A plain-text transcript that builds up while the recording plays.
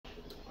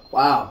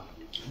Wow.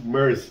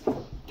 Mercy.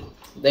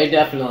 They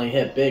definitely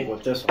hit big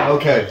with this one.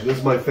 Okay, this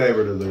is my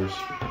favorite of theirs.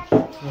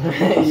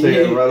 I'll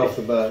say it right off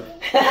the bat.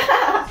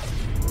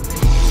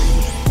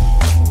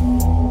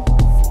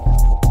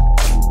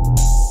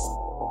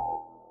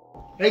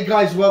 Hey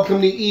guys,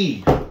 welcome to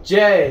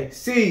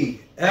EJC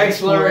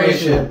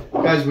Exploration.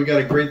 Guys, we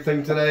got a great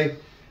thing today.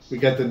 We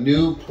got the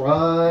new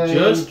Prime.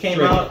 Just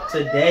came out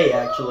today,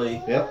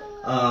 actually. Yep.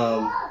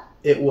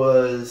 It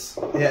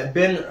had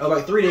been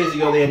like 3 days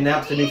ago. They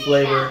announced a new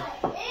flavor.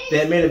 They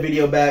had made a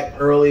video back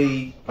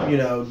early,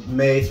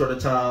 May sort of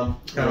time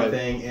kind of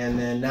thing, and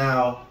then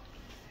now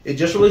it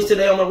just released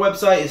today on their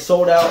website. It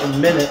sold out in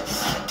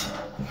minutes.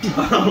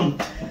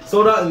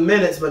 Sold out in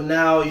minutes, but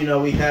now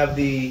we have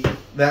the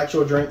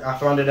actual drink. I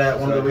found it at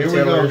one of the retailers.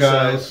 Here we go,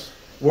 guys. So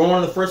we're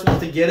one of the first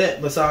ones to get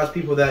it, besides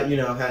people that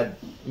had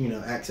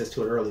access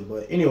to it early.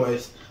 But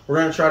anyways, we're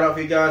gonna try it out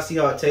for you guys, see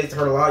how it tastes. I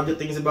heard a lot of good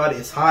things about it.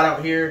 It's hot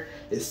out here.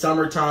 It's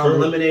summertime. True.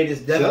 Lemonade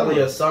is definitely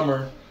a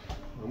summer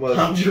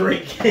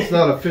drink. It's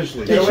not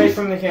officially. Get away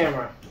from the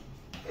camera.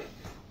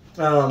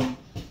 Johnny,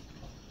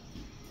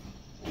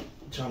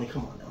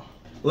 come on now.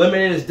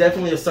 Lemonade is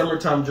definitely a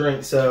summertime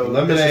drink, so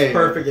lemonade. This is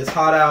perfect. It's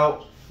hot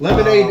out.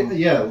 Lemonade,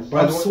 yeah.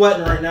 I'm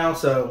sweating right now,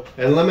 so.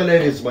 And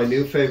lemonade is my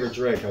new favorite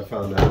drink. I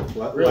found out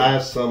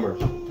last summer.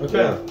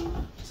 Okay. Yeah.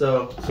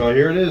 So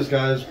here it is,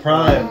 guys.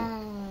 Prime.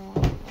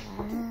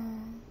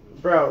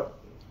 Bro,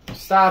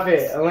 stop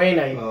it,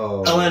 Elena.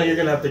 Oh. Elena, you're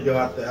gonna have to go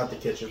out the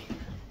kitchen.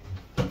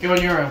 Go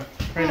in your room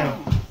right now.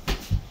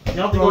 You don't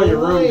have to go in your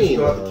room. Just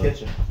go out the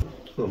kitchen.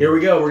 Here we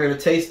go. We're gonna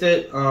taste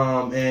it,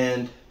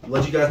 and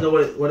let you guys know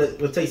what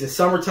it tastes. It's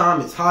summertime.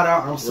 It's hot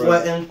out. I'm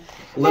sweating.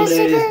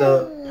 Lemonade is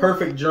the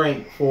perfect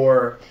drink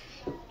for.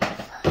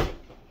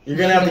 You're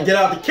gonna have to get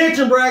out the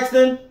kitchen,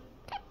 Braxton.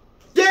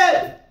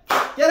 Get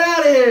out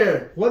of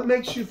here. What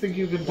makes you think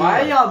you can do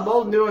Why that? are y'all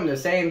both doing the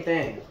same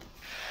thing?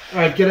 All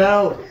right, get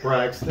out,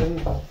 Braxton.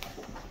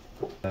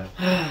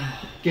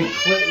 Get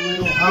clipped.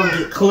 I'll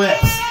get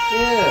clips.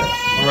 Yeah.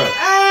 All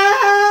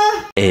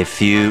right. A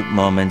few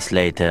moments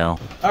later.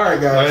 All right,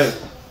 guys.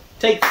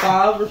 Take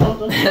 5 or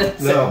something.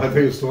 No, I think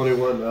it's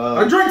 21.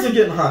 Our drinks are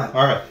getting hot.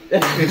 All right.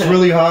 It's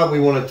really hot.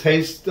 We want to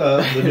taste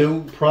the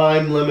new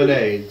Prime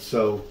lemonade.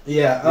 So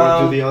yeah.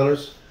 Want to do the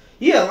honors?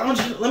 Yeah.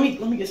 Let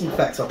me get some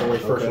facts out the way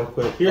first, real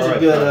quick. Here's a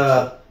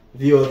good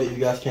view of it. You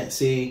guys can't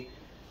see.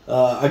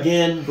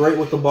 Again, great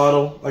with the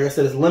bottle. Like I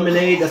said, it's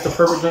lemonade. That's the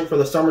perfect drink for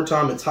the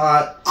summertime. It's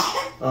hot.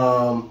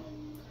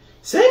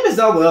 Same as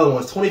all the other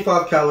ones.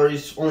 25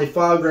 calories, only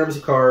 5 grams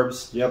of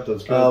carbs. Yep,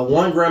 that's good.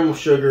 1 gram of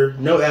sugar,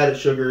 no added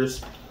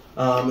sugars.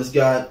 It's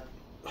got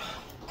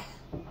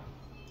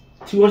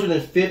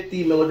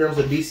 250 milligrams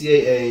of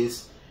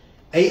BCAAs,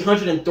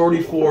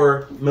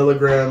 834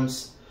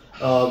 milligrams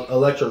of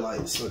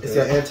electrolytes. Okay. It's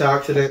got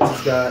antioxidants.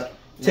 It's got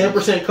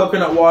 10%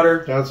 coconut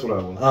water. That's what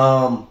I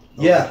want.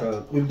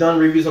 Yeah, we've done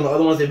reviews on the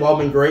other ones. They've all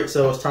been great,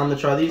 so it's time to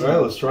try these. All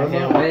right, let's try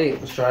them out.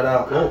 Let's try it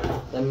out. Cool.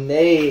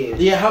 Lemonade.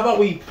 Yeah, how about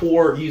we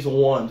use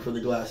one for the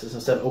glasses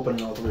instead of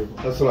opening all 3 of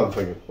them? That's what I'm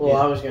thinking. Well,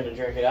 I was going to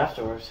drink it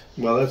afterwards.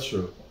 Well, that's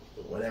true.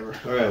 Whatever.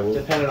 All right, well,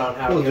 Depending on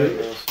how we'll good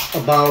do it is. a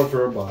bottle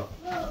for a bottle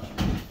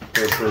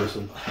per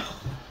person.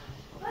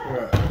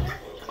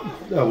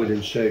 No, we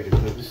didn't shake it.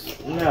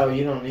 No,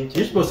 you don't need to.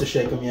 You're supposed to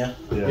shake them, yeah.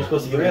 You're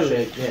supposed to give it a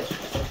shake, yeah.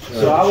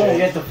 So I won't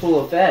get the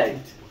full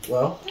effect.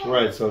 Well,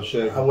 right, so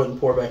shake. I wouldn't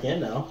pour back in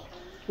now.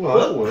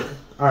 Well, I would.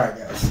 All right,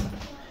 guys.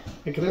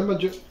 Hey, can I have my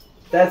drink?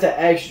 That's an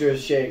extra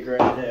shake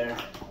right there.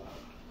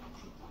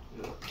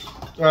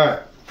 All right.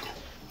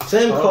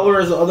 Same color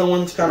as the other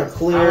ones, kind of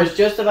clear. I was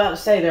just about to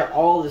say they're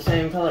all the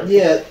same color.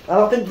 Yeah, I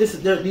don't think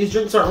these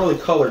drinks aren't really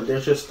colored. They're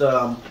just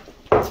it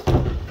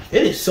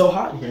is so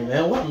hot in here,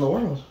 man. What in the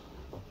world?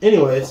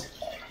 Anyways,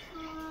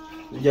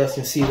 you guys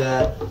can see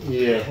that.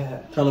 Yeah.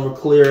 Kind of a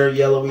clear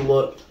yellowy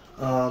look.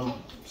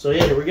 So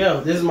yeah, here we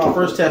go. This is my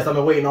first test. I've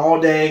been waiting all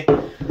day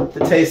to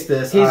taste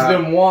this. He's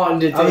been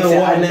wanting to taste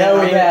it.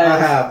 I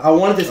have. I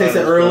wanted to taste it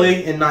early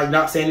good. and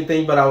not say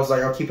anything, but I was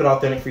like, I'll keep it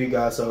authentic for you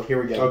guys. So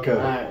here we go. Okay. All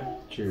right.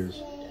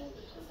 Cheers.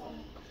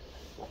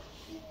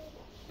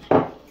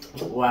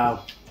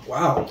 Wow.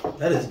 Wow,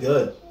 that is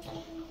good.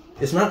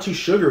 It's not too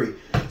sugary.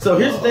 So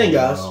here's the thing,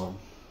 guys. Wow.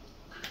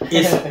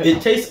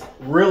 It tastes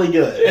really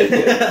good.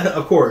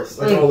 Of course,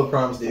 like all the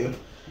Primes do.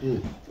 Yeah,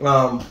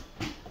 let me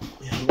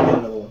get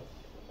another one.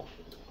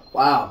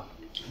 Wow.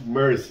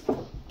 Mercy.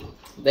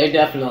 They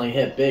definitely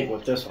hit big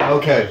with this one.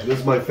 Okay, this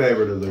is my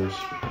favorite of theirs.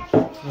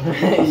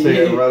 I'll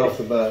say it right off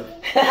the bat.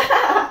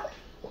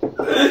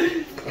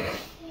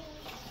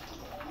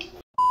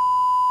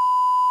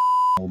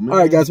 All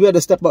right, guys, we had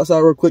to step outside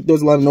real quick.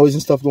 There's a lot of noise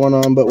and stuff going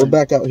on, but we're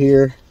back out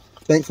here.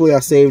 Thankfully, I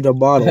saved a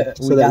bottle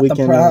so that we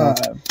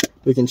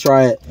can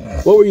try it.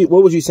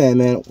 What was you saying,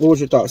 man? What was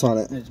your thoughts on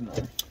it?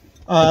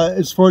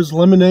 As far as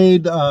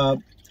lemonade,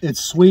 it's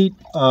sweet,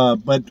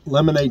 but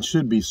lemonade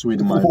should be sweet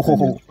in my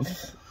opinion.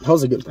 That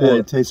was a good pour.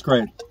 It tastes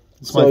great.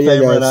 It's my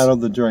favorite guys, out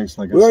of the drinks.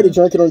 Like we already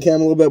drank it on camera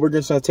a little bit. We're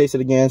just gonna taste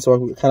it again, so I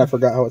kind of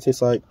forgot how it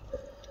tastes like.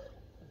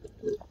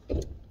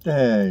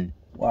 Hey,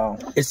 wow,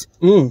 it's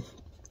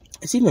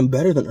It's even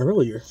better than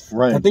earlier.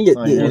 Right. I think it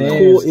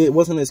cool. It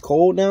wasn't as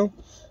cold now.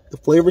 The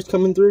flavor's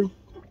coming through.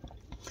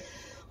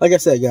 Like I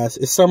said, guys,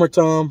 it's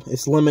summertime.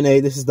 It's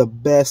lemonade. This is the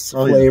best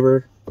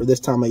flavor for this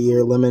time of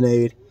year.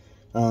 Lemonade.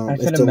 I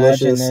it's could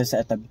delicious. imagine this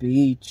at the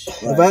beach.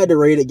 If I had to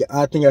rate it,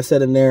 I think I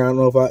said in there. I don't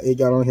know if it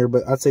got on here,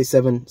 but I'd say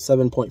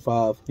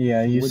 7.5.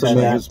 Yeah, you Which said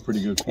that. is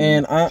pretty good.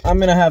 And I'm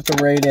gonna have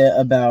to rate it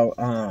about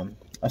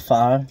a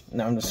 5.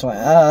 No, I'm just like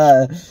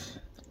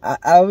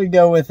I would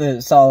go with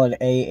a solid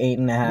 8,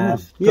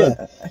 8.5.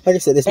 Yeah, like I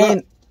said, it's not.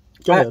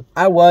 Go ahead.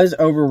 I was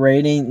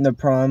overrating the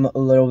prime a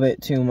little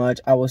bit too much.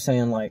 I was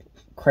saying like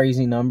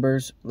crazy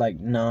numbers, like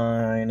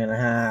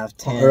 9.5,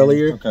 10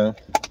 earlier. Okay.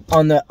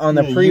 On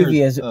the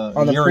previous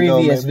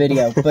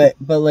video. But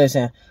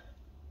listen,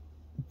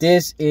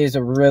 this is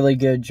a really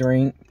good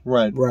drink.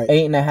 Right.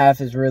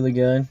 8.5 is really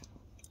good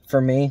for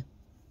me.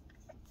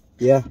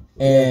 Yeah.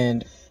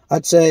 And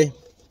I'd say,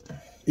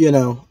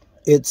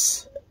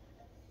 it's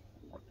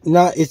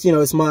not.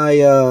 It's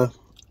my.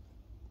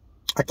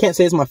 I can't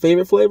say it's my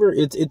favorite flavor.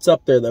 It's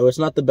up there though. It's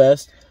not the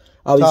best.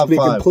 I'll just be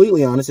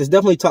completely honest. It's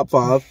definitely top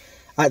 5.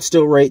 I'd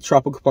still rate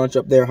Tropical Punch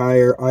up there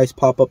higher. Ice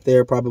Pop up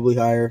there probably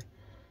higher.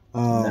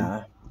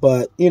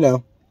 But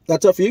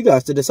that's up for you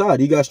guys to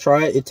decide. You guys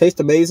try it. It tastes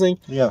amazing.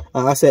 Yeah.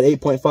 I said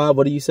 8.5.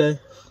 What do you say?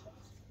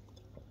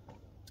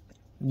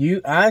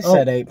 I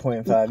said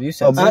 8.5. You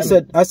said I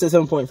said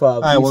 7.5.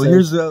 All right. Well,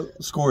 here's the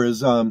score: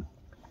 is a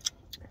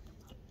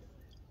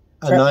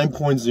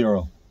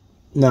 9.0.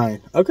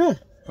 9. Okay.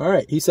 All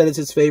right. He said it's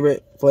his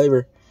favorite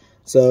flavor.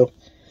 So,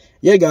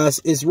 yeah, guys,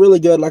 it's really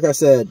good. Like I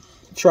said,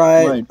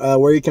 try it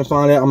where you can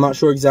find it. I'm not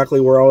sure exactly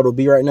where all it'll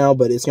be right now,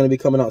 but it's going to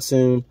be coming out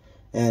soon.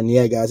 And,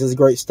 yeah, guys, it's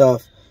great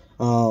stuff.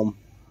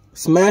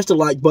 Smash the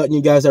like button,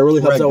 you guys. That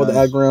really helps out with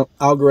the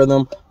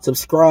algorithm.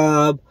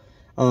 Subscribe.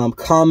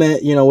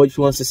 Comment, what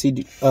you want to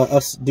see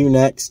us do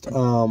next.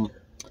 And,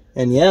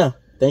 yeah,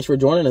 thanks for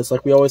joining us.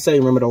 Like we always say,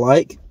 remember to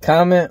like,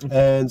 comment,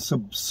 and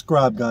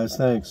subscribe, guys.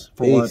 Thanks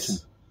for watching.